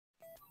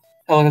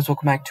Hello guys,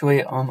 welcome back to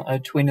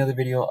another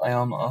video. I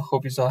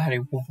hope you all had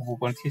a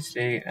wonderful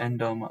today, and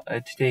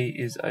today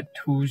is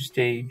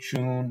Tuesday,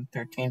 June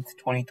 13th,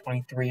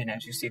 2023, and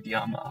as you see the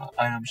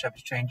item shop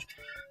has changed.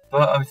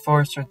 But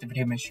before I start the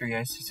video, make sure you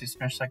guys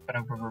smash like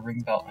button, ring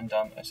bell, and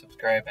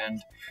subscribe,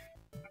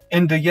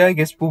 and yeah, I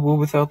guess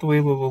without the way,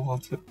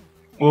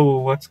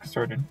 let's get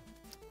started.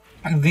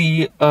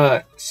 The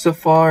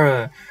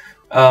Safara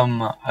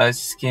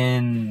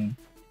skin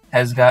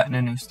has gotten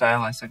a new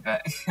style. I said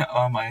that.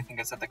 I think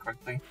I said that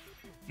correctly.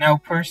 Now,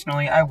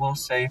 personally, I will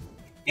say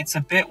it's a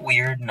bit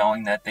weird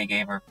knowing that they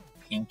gave her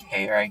pink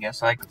hair. I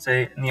guess I could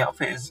say, and the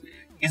outfit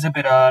is a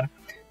bit odd.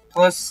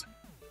 Plus,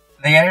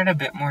 they added a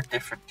bit more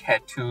different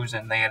tattoos,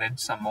 and they added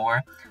some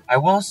more. I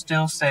will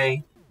still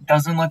say it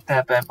doesn't look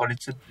that bad, but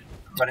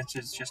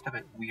it's just a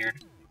bit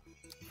weird.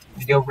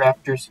 The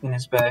Raptor skin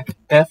is back,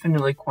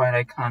 definitely quite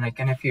iconic.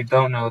 And if you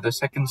don't know, the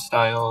second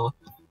style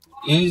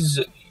is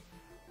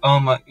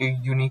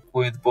unique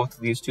with both of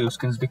these two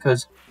skins,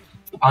 because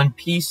on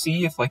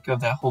PC, if like you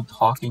have that whole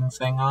talking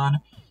thing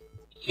on,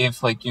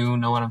 if like you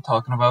know what I'm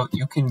talking about,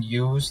 you can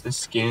use the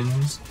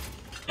skins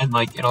and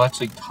like it'll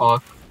actually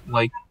talk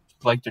like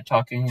they're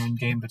talking in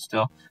game, but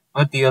still.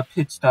 But the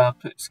pit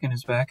stop skin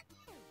is back.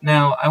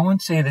 Now, I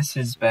wouldn't say this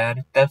is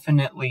bad.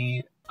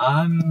 Definitely,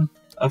 I'm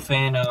a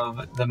fan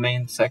of the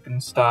main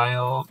second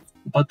style,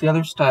 but the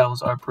other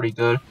styles are pretty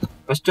good.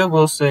 But still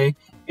will say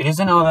it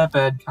isn't all that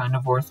bad, kind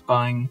of worth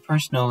buying.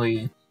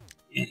 Personally,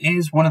 it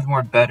is one of the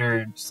more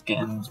better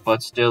skins,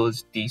 but still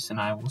is decent,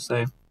 I will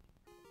say.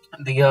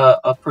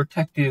 The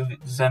protective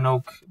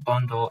Xenoc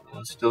bundle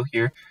is still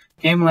here.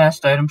 Game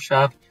last item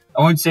shop.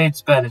 I wouldn't say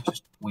it's bad, it's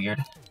just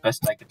weird.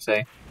 Best I could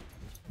say.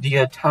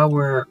 The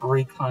Tower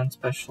Recon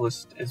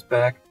Specialist is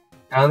back.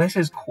 Now this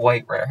is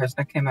quite rare, has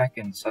not came back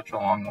in such a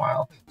long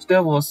while.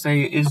 Still will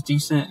say it is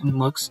decent and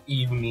looks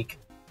unique.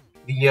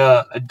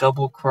 The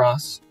Double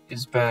Cross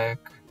is back,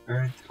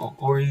 or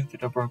the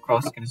Double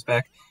Cross skin is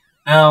back.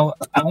 Now,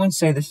 I wouldn't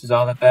say this is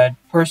all that bad.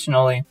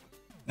 Personally,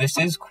 this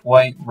is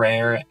quite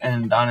rare,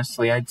 and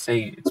honestly, I'd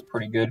say it's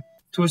pretty good.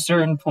 To a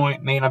certain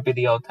point, may not be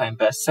the all-time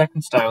best.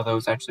 Second style, though,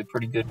 is actually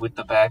pretty good with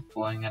the back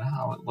bling and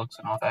how it looks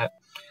and all that.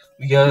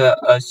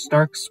 The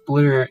Stark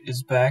Splitter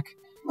is back.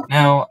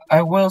 Now,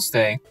 I will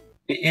say,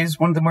 it is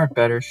one of the more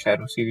better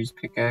Shadow Series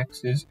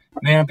pickaxes.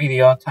 May not be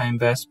the all-time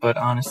best, but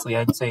honestly,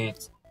 I'd say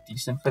it's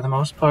decent for the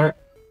most part.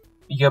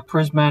 The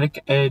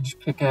Prismatic Edge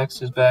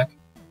pickaxe is back.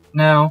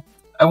 Now,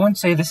 I wouldn't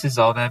say this is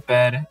all that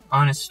bad.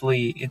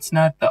 Honestly, it's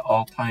not the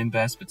all-time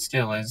best, but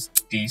still is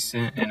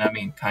decent, and I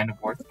mean, kind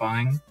of worth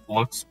buying.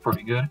 Looks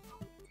pretty good.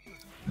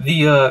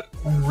 The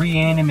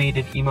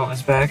reanimated emote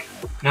is back.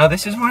 Now,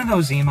 this is one of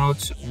those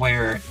emotes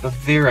where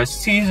they're a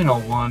seasonal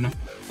one,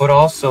 but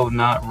also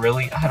not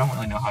really. I don't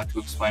really know how to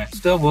explain it.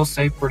 Still, will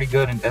say pretty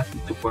good and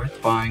definitely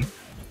worth buying.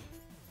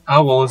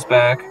 Owl is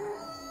back.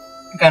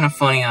 Kind of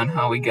funny on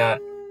how we got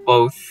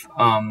both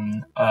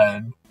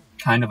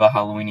kind of a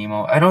Halloween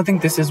emote. I don't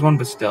think this is one,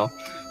 but still.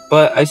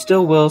 But I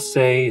still will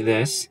say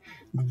this.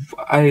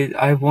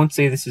 I won't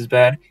say this is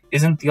bad.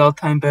 Isn't the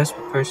all-time best,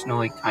 but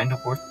personally kind of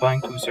worth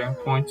buying to certain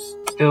points.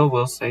 Still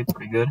will say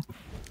pretty good.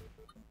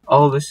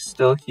 All of this is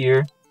still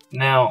here.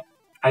 Now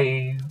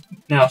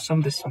some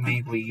of this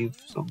may leave,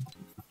 so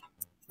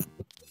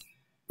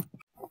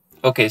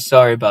okay,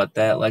 sorry about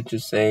that. Like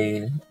just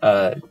say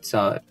it's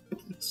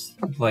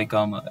like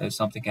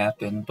something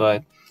happened,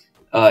 but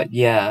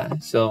yeah,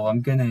 so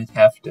I'm gonna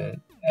have to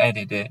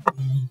edit it.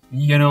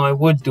 You know, I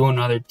would do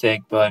another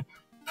take, but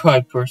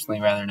I'd personally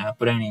rather not.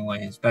 But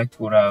anyways, back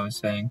to what I was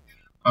saying.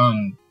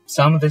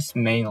 Some of this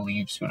may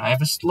leave soon. I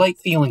have a slight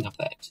feeling of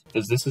that,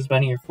 because this has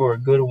been here for a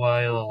good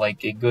while,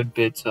 like a good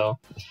bit, so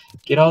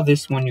get all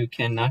this when you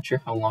can. Not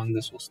sure how long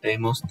this will stay.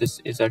 Most of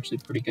this is actually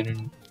pretty good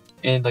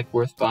and like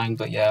worth buying,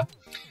 but yeah.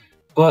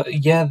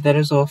 But yeah, that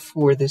is all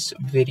for this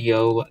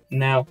video.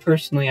 Now,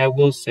 personally, I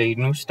will say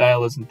new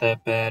style isn't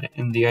that bad,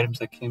 and the items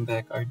that came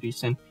back are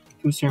decent.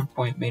 To a certain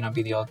point, may not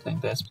be the all-time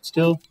best, but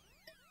still,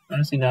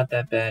 honestly, not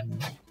that bad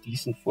and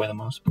decent for the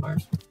most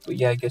part. But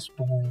yeah, I guess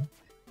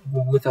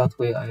without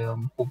way, I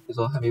hope you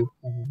all have a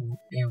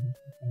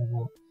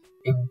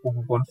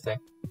wonderful day.